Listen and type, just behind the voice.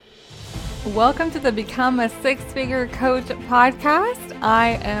Welcome to the Become a Six-Figure Coach podcast.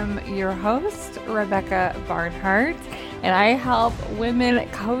 I am your host, Rebecca Barnhart, and I help women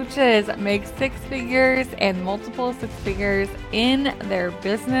coaches make six figures and multiple six figures in their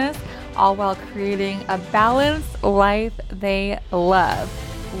business, all while creating a balanced life they love,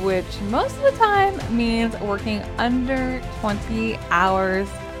 which most of the time means working under 20 hours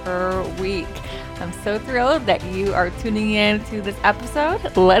per week. I'm so thrilled that you are tuning in to this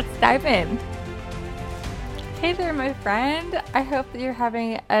episode. Let's dive in. Hey there, my friend. I hope that you're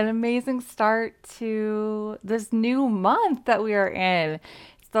having an amazing start to this new month that we are in.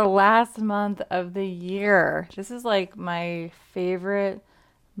 It's the last month of the year. This is like my favorite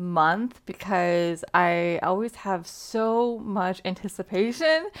month because I always have so much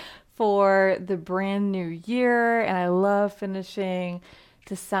anticipation for the brand new year, and I love finishing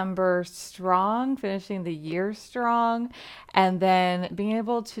December strong, finishing the year strong, and then being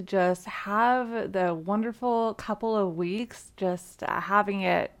able to just have the wonderful couple of weeks, just having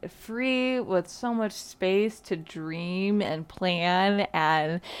it free with so much space to dream and plan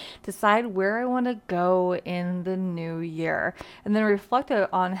and decide where I want to go in the new year, and then reflect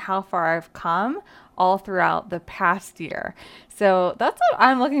on how far I've come all throughout the past year. So that's what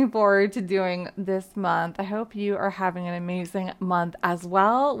I'm looking forward to doing this month. I hope you are having an amazing month as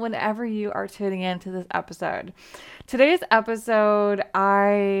well whenever you are tuning into this episode. Today's episode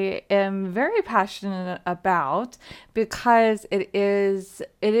I am very passionate about because it is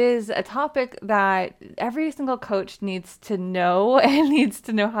a topic that every single coach needs to know and needs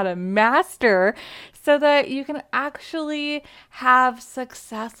to know how to master so that you can actually have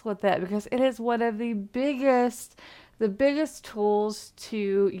success with it, because it is one of the biggest tools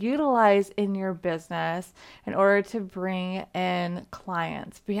to utilize in your business in order to bring in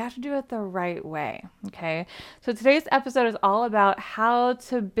clients. But you have to do it the right way, okay? So today's episode is all about how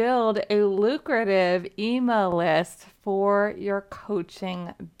to build a lucrative email list for your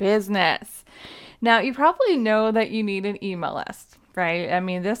coaching business. Now, you probably know that you need an email list, right? I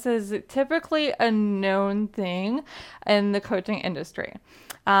mean, this is typically a known thing in the coaching industry.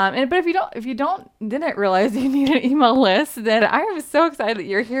 But if you didn't realize you need an email list, then I am so excited that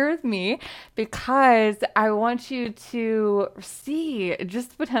you're here with me, because I want you to see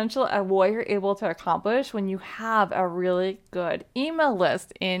just the potential of what you're able to accomplish when you have a really good email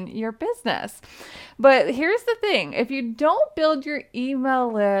list in your business. But here's the thing: if you don't build your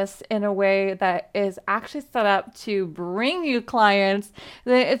email list in a way that is actually set up to bring you clients,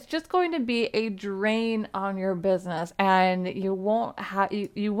 then it's just going to be a drain on your business, and you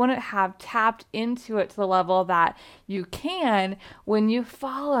wouldn't have tapped into it to the level that you can when you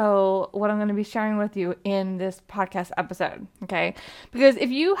follow what I'm going to be sharing with you in this podcast episode. Okay? Because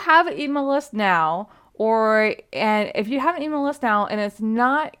if you have an email list now, and if you have an email list now and it's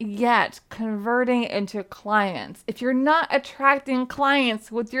not yet converting into clients, if you're not attracting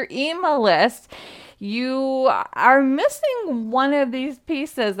clients with your email list, you are missing one of these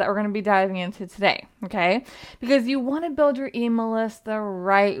pieces that we're going to be diving into today, okay? Because you want to build your email list the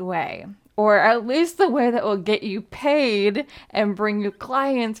right way, or at least the way that will get you paid and bring you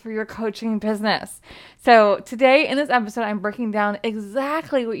clients for your coaching business. So today in this episode, I'm breaking down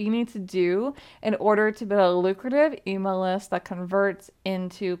exactly what you need to do in order to build a lucrative email list that converts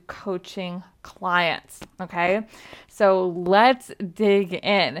into coaching clients. Okay, so let's dig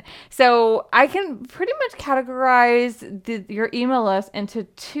in. So I can pretty much categorize your email list into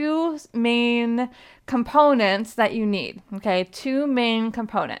two main components that you need. Okay, two main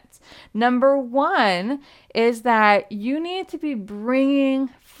components. Number one is that you need to be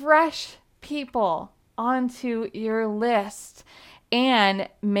bringing fresh people onto your list and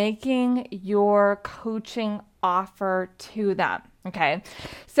making your coaching offer to them. Okay,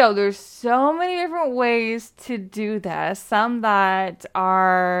 so there's so many different ways to do this, some that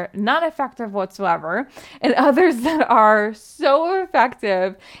are not effective whatsoever, and others that are so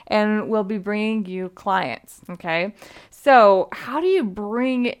effective and will be bringing you clients. Okay, so how do you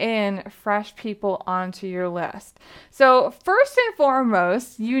bring in fresh people onto your list? So first and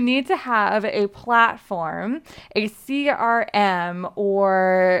foremost, you need to have a platform, a CRM,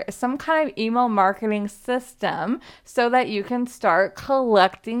 or some kind of email marketing system so that you can start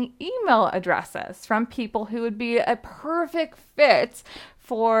collecting email addresses from people who would be a perfect fit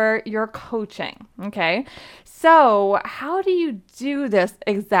for your coaching. Okay. So how do you do this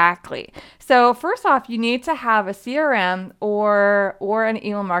exactly? So first off, you need to have a CRM or an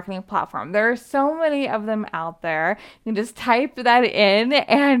email marketing platform. There are so many of them out there. You can just type that in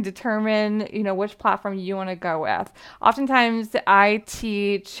and determine, which platform you want to go with. Oftentimes I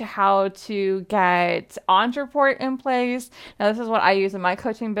teach how to get Ontraport in place. Now this is what I use in my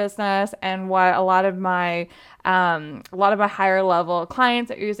coaching business and what a lot of my higher level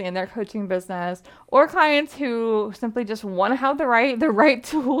clients are using in their coaching business, or clients who simply just want to have the right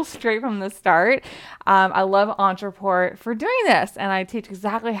tools straight from the start. I love Ontraport for doing this, and I teach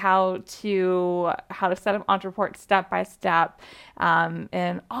exactly how to set up Ontraport step by step,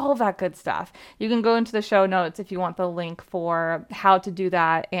 and all of that good stuff. You can go into the show notes if you want the link for how to do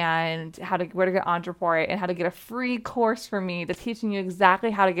that and where to get Ontraport and how to get a free course from me that's teaching you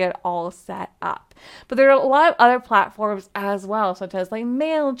exactly how to get it all set up. But there are a lot of other platforms as well, such as like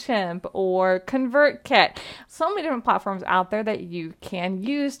MailChimp or ConvertKit. So many different platforms out there that you can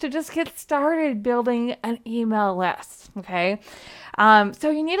use to just get started building an email list. Okay. So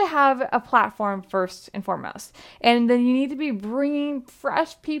you need to have a platform first and foremost, and then you need to be bringing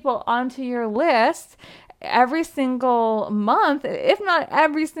fresh people onto your list every single month, if not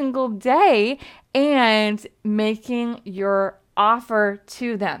every single day, and making your offer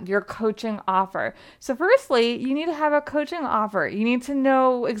to them, your coaching offer. So firstly, you need to have a coaching offer. You need to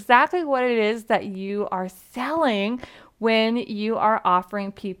know exactly what it is that you are selling when you are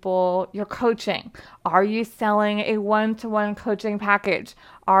offering people your coaching. Are you selling a one-to-one coaching package?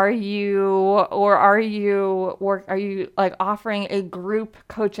 Are you like offering a group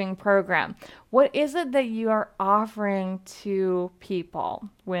coaching program? What is it that you are offering to people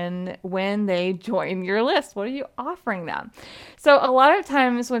when they join your list? What are you offering them? So a lot of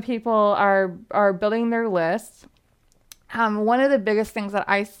times when people are building their lists, one of the biggest things that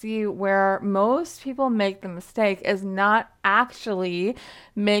I see where most people make the mistake is not actually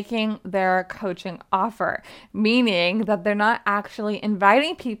making their coaching offer, meaning that they're not actually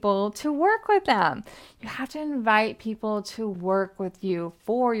inviting people to work with them. You have to invite people to work with you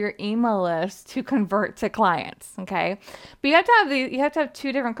for your email list to convert to clients, okay? But you have to have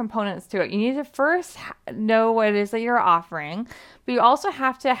two different components to it. You need to first know what it is that you're offering, but you also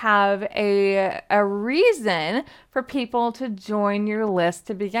have to have a reason for people to join your list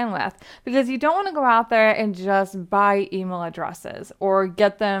to begin with, because you don't want to go out there and just buy email addresses or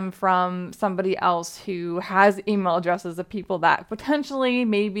get them from somebody else who has email addresses of people that potentially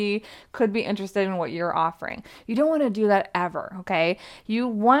maybe could be interested in what you're offering. You don't want to do that ever, okay? You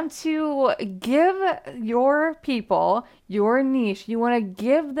want to give your people your niche. You want to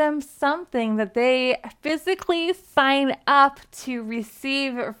give them something that they physically sign up to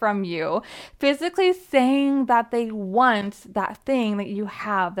receive from you, physically saying that they want that thing that you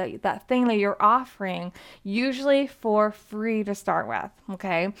have, that thing that you're offering, usually for free to start with,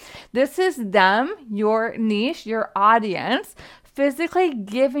 okay? This is them, your niche, your audience, physically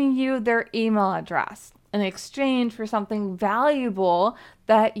giving you their email address in exchange for something valuable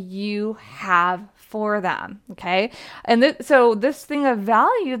that you have for them, okay? And so this thing of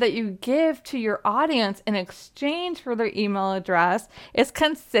value that you give to your audience in exchange for their email address is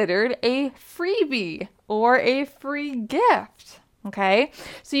considered a freebie or a free gift. Okay,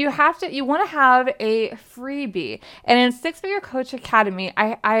 so you want to have a freebie. And in Six Figure Coach Academy,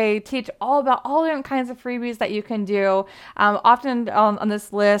 I teach all about all different kinds of freebies that you can do. Often on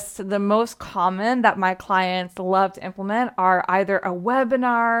this list, the most common that my clients love to implement are either a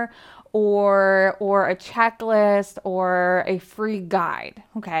webinar or a checklist or a free guide.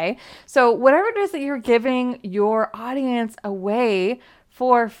 Okay, so whatever it is that you're giving your audience away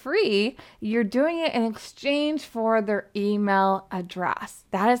for free, you're doing it in exchange for their email address.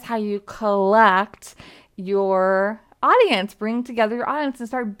 That is how you collect your audience, bring together your audience and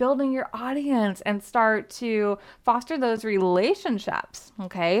start building your audience and start to foster those relationships.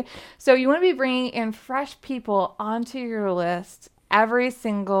 Okay, so you want to be bringing in fresh people onto your list every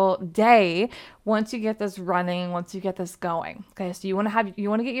single day once you get this running, once you get this going. Okay, so you want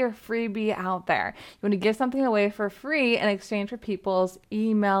to get your freebie out there. You want to give something away for free in exchange for people's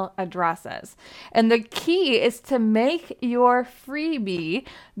email addresses. And the key is to make your freebie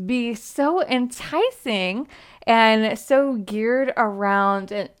be so enticing and so geared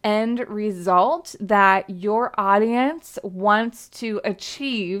around an end result that your audience wants to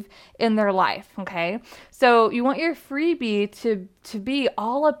achieve in their life, okay? So you want your freebie to be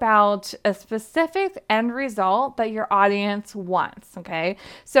all about a specific specific end result that your audience wants. Okay.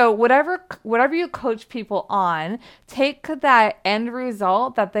 So whatever you coach people on, take that end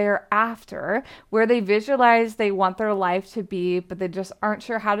result that they're after, where they visualize they want their life to be, but they just aren't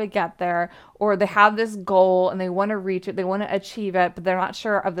sure how to get there, or they have this goal and they want to reach it, they want to achieve it, but they're not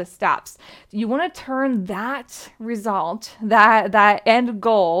sure of the steps. You want to turn that result, that end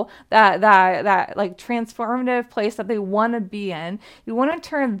goal, that like transformative place that they want to be in, you want to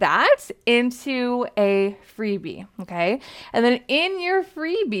turn that into a freebie, okay? And then in your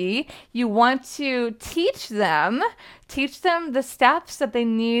freebie, you want to teach them the steps that they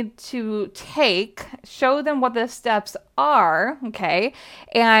need to take, show them what the steps are, okay,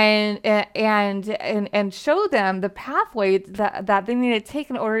 and show them the pathway that they need to take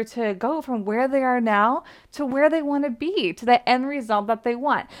in order to go from where they are now to where they want to be, to the end result that they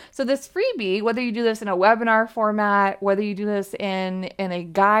want. So this freebie, whether you do this in a webinar format, whether you do this in a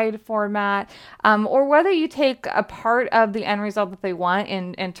guide format, or whether you take a part of the end result that they want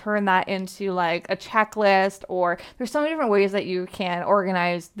and turn that into like a checklist, or there's so many different ways that you can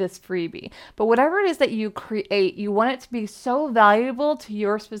organize this freebie. But whatever it is that you create, you want it to be so valuable to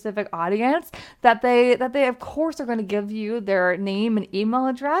your specific audience that they of course are going to give you their name and email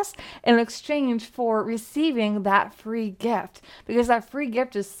address in exchange for receiving that free gift, because that free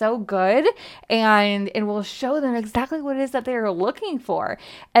gift is so good and will show them exactly what it is that they are looking for.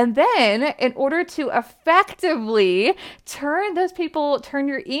 And then in order to effectively turn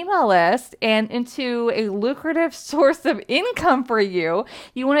your email list and into a lucrative source of income for you,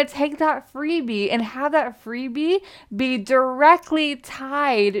 you want to take that freebie and have that freebie be directly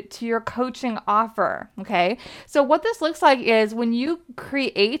tied to your coaching offer. Okay. So what this looks like is when you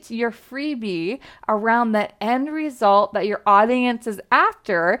create your freebie around the end result that your audience is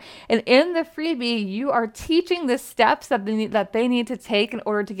after, and in the freebie, you are teaching the steps that they need to take in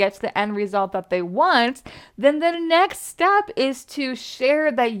order to get to the end result that they want, then the next step is to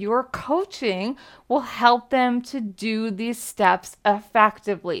share that your coaching will help them to do these steps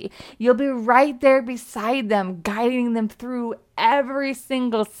effectively. You'll be right there beside them, guiding them through every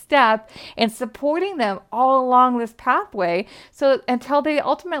single step and supporting them all along this pathway, so until they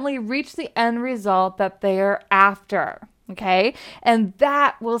ultimately reach the end result that they're after. Okay. And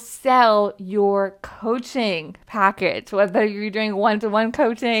that will sell your coaching package, whether you're doing one-to-one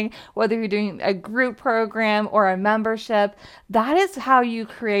coaching, whether you're doing a group program or a membership. That is how you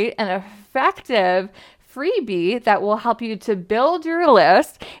create an effective freebie that will help you to build your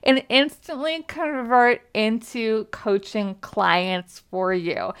list and instantly convert into coaching clients for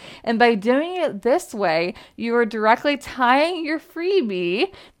you. And by doing it this way, you are directly tying your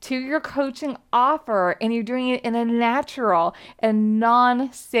freebie to your coaching offer, and you're doing it in a natural and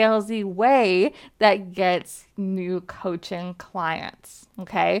non-salesy way that gets new coaching clients.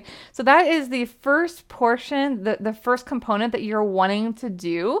 Okay. So that is the first portion, the first component that you're wanting to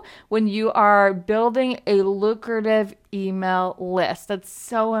do when you are building a lucrative email list. That's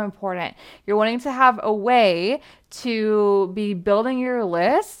so important. You're wanting to have a way to be building your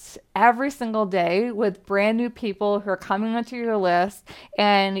list every single day with brand new people who are coming onto your list,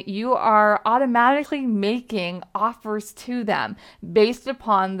 and you are automatically making offers to them based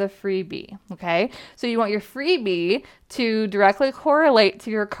upon the freebie. Okay. So you want your freebie to directly correlate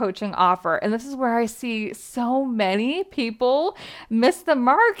to your coaching offer. And this is where I see so many people miss the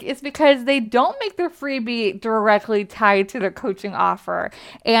mark, is because they don't make their freebie directly tied to their coaching offer,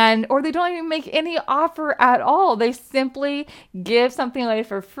 or they don't even make any offer at all. They simply give something away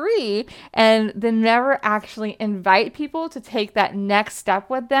for free and then never actually invite people to take that next step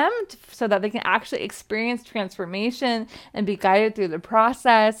with them so that they can actually experience transformation and be guided through the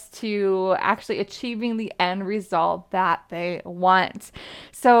process to actually achieving the end result that they want.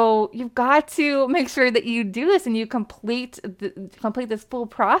 So you've got to make sure that you do this and you complete this full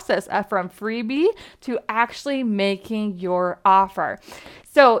process from freebie to actually making your offer.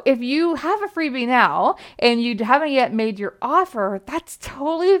 So if you have a freebie now and you haven't yet made your offer, that's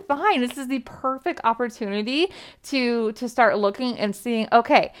totally fine. This is the perfect opportunity to start looking and seeing,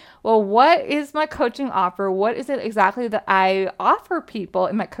 okay, well, what is my coaching offer? What is it exactly that I offer people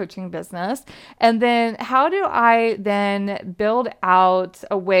in my coaching business? And then how do I then build out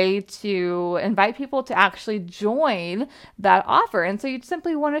a way to invite people to actually join that offer? And so you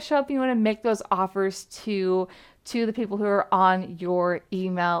simply want to show up, you want to make those offers to the people who are on your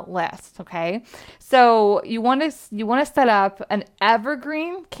email list. Okay. So you want to set up an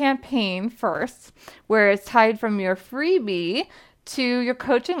evergreen campaign first, where it's tied from your freebie to your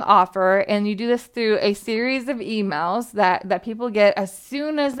coaching offer, and you do this through a series of emails that people get as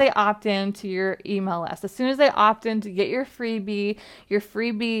soon as they opt in to your email list. As soon as they opt in to get your freebie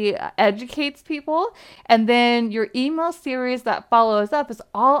educates people, and then your email series that follows up is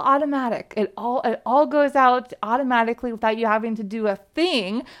all automatic. It all goes out automatically without you having to do a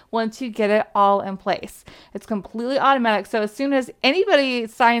thing once you get it all in place. It's completely automatic. So as soon as anybody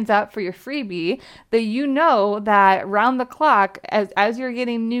signs up for your freebie, that you know that round the clock, as you're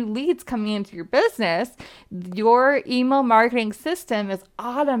getting new leads coming into your business, your email marketing system is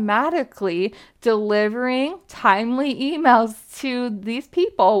automatically delivering timely emails to these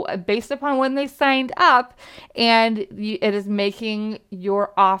people based upon when they signed up, and it is making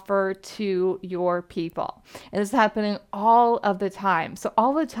your offer to your people. And it's happening all of the time. So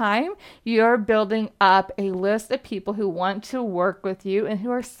all the time, you're building up a list of people who want to work with you and who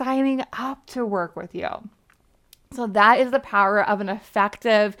are signing up to work with you. So that is the power of an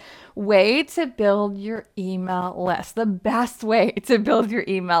effective way to build your email list, the best way to build your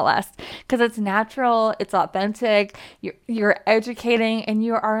email list, because it's natural, it's authentic, you're educating, and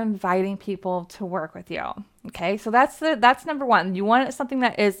you are inviting people to work with you. Okay, so that's number one. You want something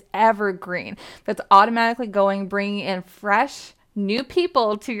that is evergreen, that's automatically bringing in fresh, new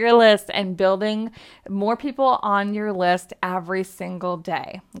people to your list and building more people on your list every single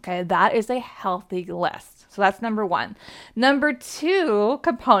day. Okay, that is a healthy list. So that's number one. Number two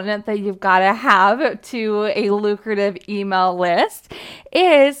component that you've got to have to a lucrative email list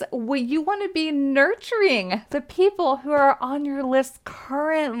is you want to be nurturing the people who are on your list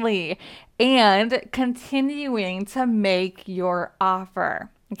currently and continuing to make your offer.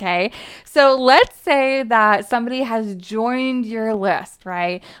 Okay, so let's say that somebody has joined your list,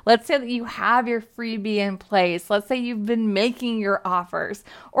 right? Let's say that you have your freebie in place. Let's say you've been making your offers,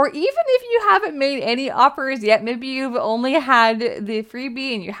 or even if you haven't made any offers yet, maybe you've only had the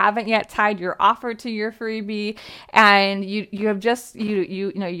freebie and you haven't yet tied your offer to your freebie, and you have just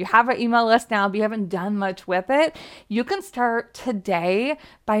you have an email list now, but you haven't done much with it. You can start today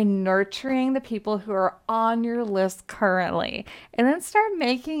by nurturing the people who are on your list currently, and then start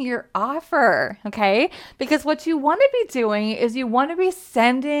making your offer, okay? Because what you want to be doing is you want to be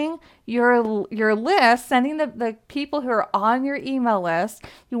sending your list, sending the people who are on your email list,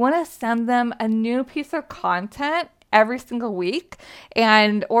 you want to send them a new piece of content every single week,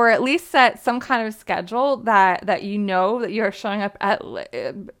 and or at least set some kind of schedule that you know that you're showing up at.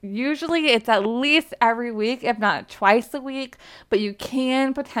 Usually it's at least every week, if not twice a week, but you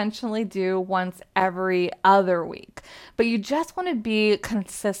can potentially do once every other week. But you just want to be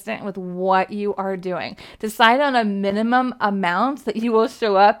consistent with what you are doing. Decide on a minimum amount that you will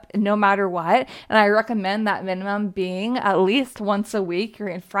show up no matter what, and I recommend that minimum being at least once a week. You're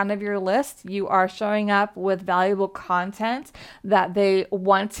in front of your list, you are showing up with valuable content that they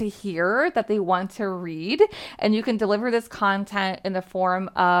want to hear, that they want to read, and you can deliver this content in the form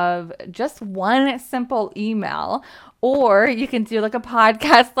of just one simple email, or you can do like a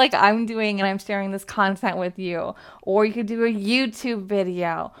podcast like I'm doing and I'm sharing this content with you, or you could do a YouTube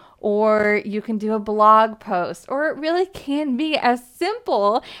video, or you can do a blog post, or it really can be as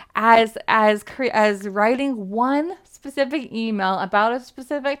simple as writing one specific email about a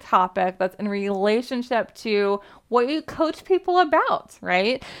specific topic that's in relationship to what you coach people about,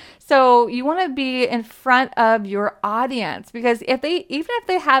 right? So you want to be in front of your audience, because even if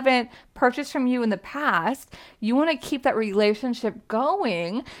they haven't purchased from you in the past, you want to keep that relationship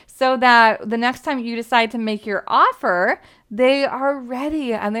going so that the next time you decide to make your offer, they are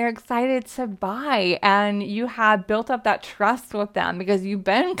ready and they're excited to buy, and you have built up that trust with them because you've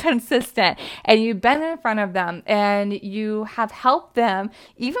been consistent and you've been in front of them and you have helped them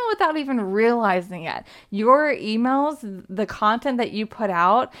even without even realizing it. Your emails, the content that you put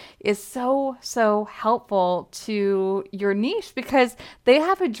out is so helpful to your niche because they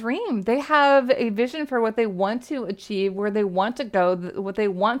have a dream. They have a vision for what they want to achieve, where they want to go, what they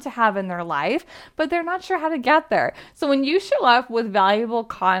want to have in their life, but they're not sure how to get there. So when you show up with valuable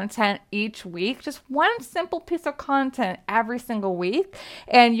content each week, just one simple piece of content every single week,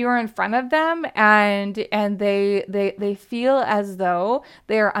 and you're in front of them and they feel as though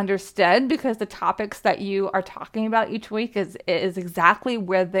they are understood because the topics that you are talking about each week is exactly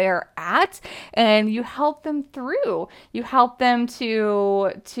where they're at, and you help them through. You help them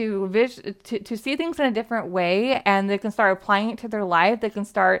to see things in a different way, and they can start applying it to their life. They can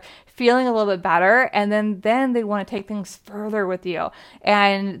start feeling a little bit better, and then they want to take things further with you.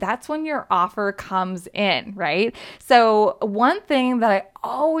 And that's when your offer comes in, right? So one thing that I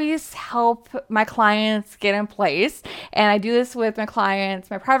always help my clients get in place. And I do this with my clients,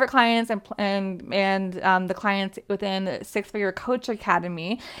 my private clients, and the clients within Six Figure Coach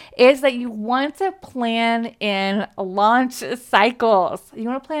Academy, is that you want to plan in launch cycles. You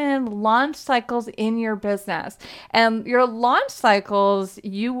want to plan in launch cycles in your business. And your launch cycles,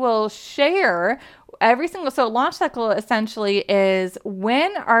 you will share so launch cycle essentially is,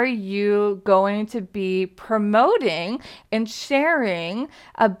 when are you going to be promoting and sharing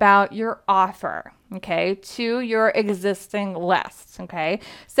about your offer, okay, to your existing lists, okay?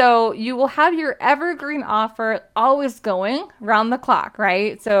 So you will have your evergreen offer always going around the clock,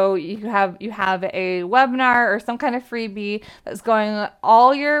 right? So you have a webinar or some kind of freebie that's going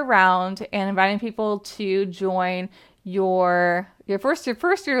all year round and inviting people to join your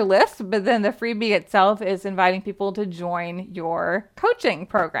list, but then the freebie itself is inviting people to join your coaching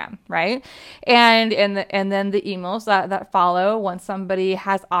program, right? And then the emails that follow once somebody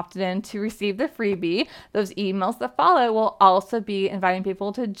has opted in to receive the freebie, those emails that follow will also be inviting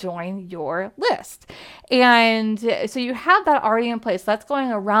people to join your list. And so you have that already in place. That's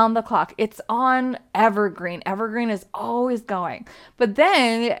going around the clock. It's on evergreen. Evergreen is always going. But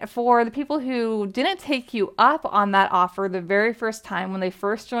then for the people who didn't take you up on that offer the very first time when they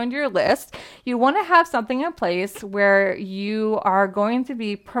first joined your list, you want to have something in place where you are going to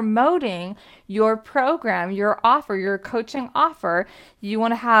be promoting your program, your offer, your coaching offer. You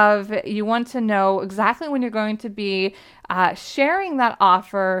want to know exactly when you're going to be sharing that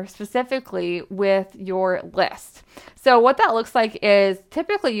offer specifically with your list. So what that looks like is,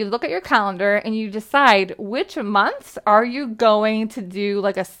 typically you look at your calendar and you decide which months are you going to do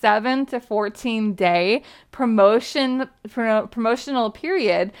like a 7 to 14 day promotional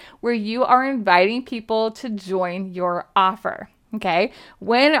period where you are inviting people to join your offer. Okay,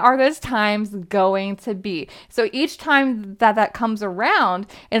 when are those times going to be? So each time that comes around,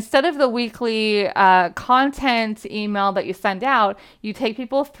 instead of the weekly content email that you send out, you take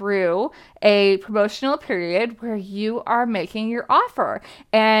people through a promotional period where you are making your offer.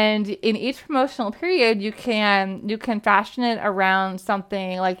 And in each promotional period, you can fashion it around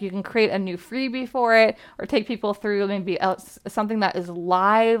something like, you can create a new freebie for it, or take people through maybe something that is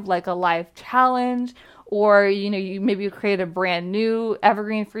live, like a live challenge. Or, you create a brand new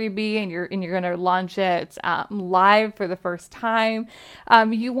evergreen freebie and you're going to launch it live for the first time.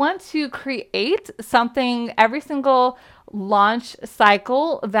 You want to create something every single launch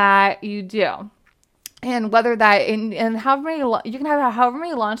cycle that you do. And whether that and however many, you can have however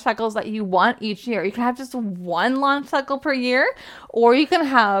many launch cycles that you want each year. You can have just one launch cycle per year, or you can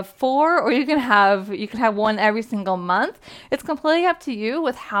have 4, or you can have one every single month. It's completely up to you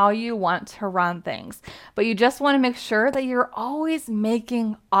with how you want to run things. But you just want to make sure that you're always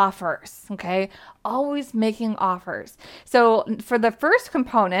making offers, okay? Always making offers. So for the first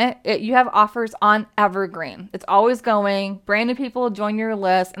component, you have offers on evergreen. It's always going. Brand new people join your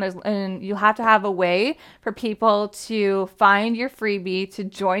list, and you have to have a way for people to find your freebie, to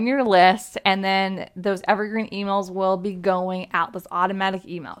join your list, and then those evergreen emails will be going out, those automatic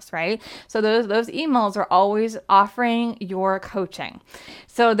emails, right? So those emails are always offering your coaching.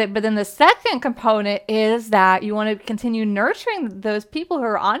 But then the second component is that you want to continue nurturing those people who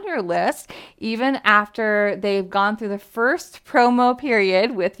are on your list, even after they've gone through the first promo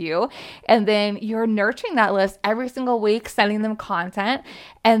period with you. And then you're nurturing that list every single week, sending them content.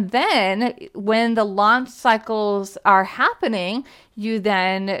 And then when the launch cycles are happening, you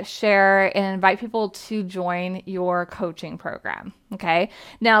then share and invite people to join your coaching program. Okay.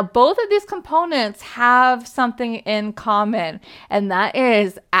 Now, both of these components have something in common, and that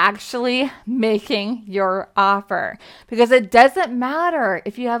is actually making your offer. Because it doesn't matter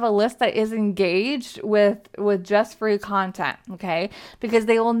if you have a list that is engaged with just free content. Okay. Because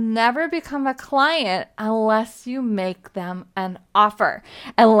they will never become a client unless you make them an offer,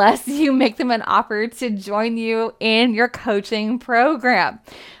 unless you make them an offer to join you in your coaching program.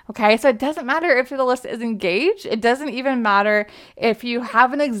 Okay, so it doesn't matter if the list is engaged. It doesn't even matter if you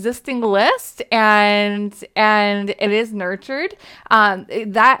have an existing list and it is nurtured.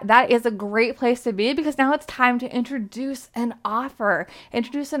 That is a great place to be, because now it's time to introduce an offer.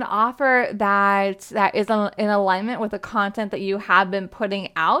 Introduce an offer that is in alignment with the content that you have been putting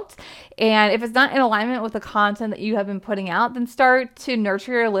out. And if it's not in alignment with the content that you have been putting out, then start to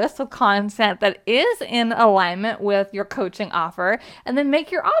nurture your list with content that is in alignment with your coaching offer. offer, and then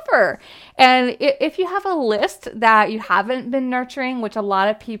make your offer. And if you have a list that you haven't been nurturing, which a lot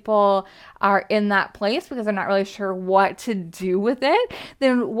of people are in that place because they're not really sure what to do with it,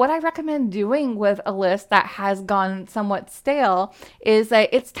 then what I recommend doing with a list that has gone somewhat stale is that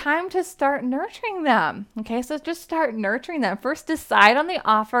it's time to start nurturing them. Okay, so just start nurturing them. First, decide on the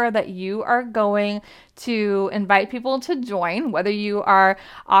offer that you are going to invite people to join, whether you are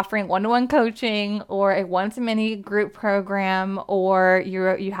offering one-to-one coaching or a one-to-many group program, or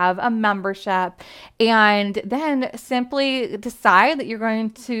you have a membership, and then simply decide that you're going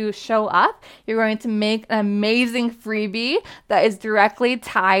to show up. You're going to make an amazing freebie that is directly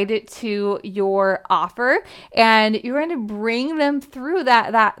tied to your offer, and you're going to bring them through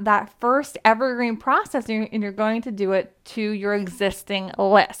that first evergreen process, and you're going to do it to your existing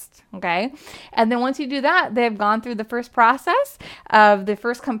list. Okay. And then once you do that, they've gone through the first process of the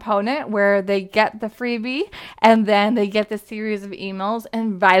first component where they get the freebie, and then they get the series of emails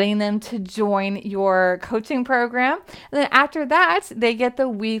inviting them to join your coaching program. And then after that, they get the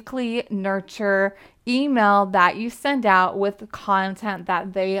weekly nurture email that you send out with content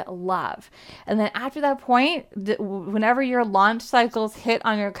that they love. And then after that point, whenever your launch cycles hit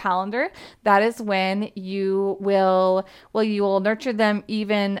on your calendar, that is when you will nurture them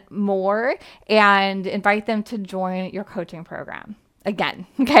even more and invite them to join your coaching program. Again,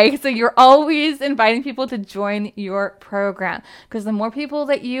 okay? So you're always inviting people to join your program, because the more people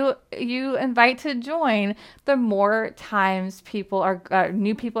that you invite to join, the more times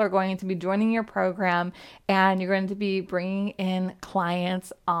new people are going to be joining your program, and you're going to be bringing in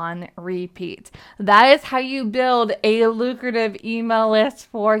clients on repeat. That is how you build a lucrative email list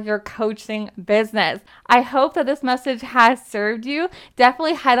for your coaching business. I hope that this message has served you.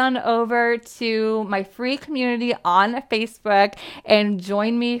 Definitely head on over to my free community on Facebook and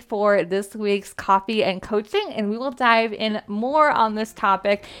join me for this week's coffee and coaching, and we will dive in more on this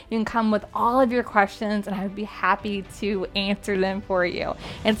topic. You can come with all of your questions, and I would be happy to answer them for you.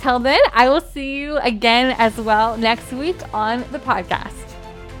 Until then, I will see you again as well next week on the podcast.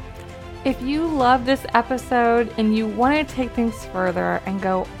 If you love this episode and you want to take things further and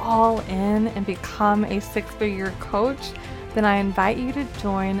go all in and become a six-figure coach, then I invite you to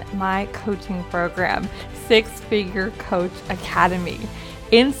join my coaching program, Six Figure Coach Academy.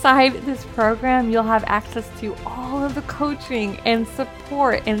 Inside this program, you'll have access to all of the coaching and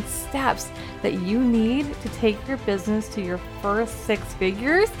support and steps that you need to take your business to your first six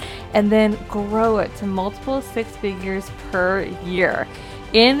figures and then grow it to multiple six figures per year.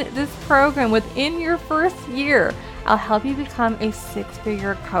 In this program, within your first year, I'll help you become a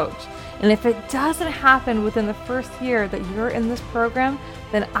six-figure coach. And if it doesn't happen within the first year that you're in this program,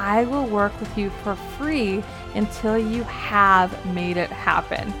 then I will work with you for free until you have made it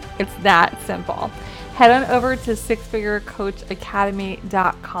happen. It's that simple. Head on over to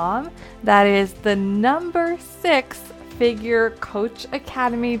sixfigurecoachacademy.com. That is the number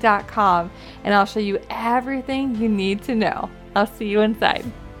 6figurecoachacademy.com. And I'll show you everything you need to know. I'll see you inside.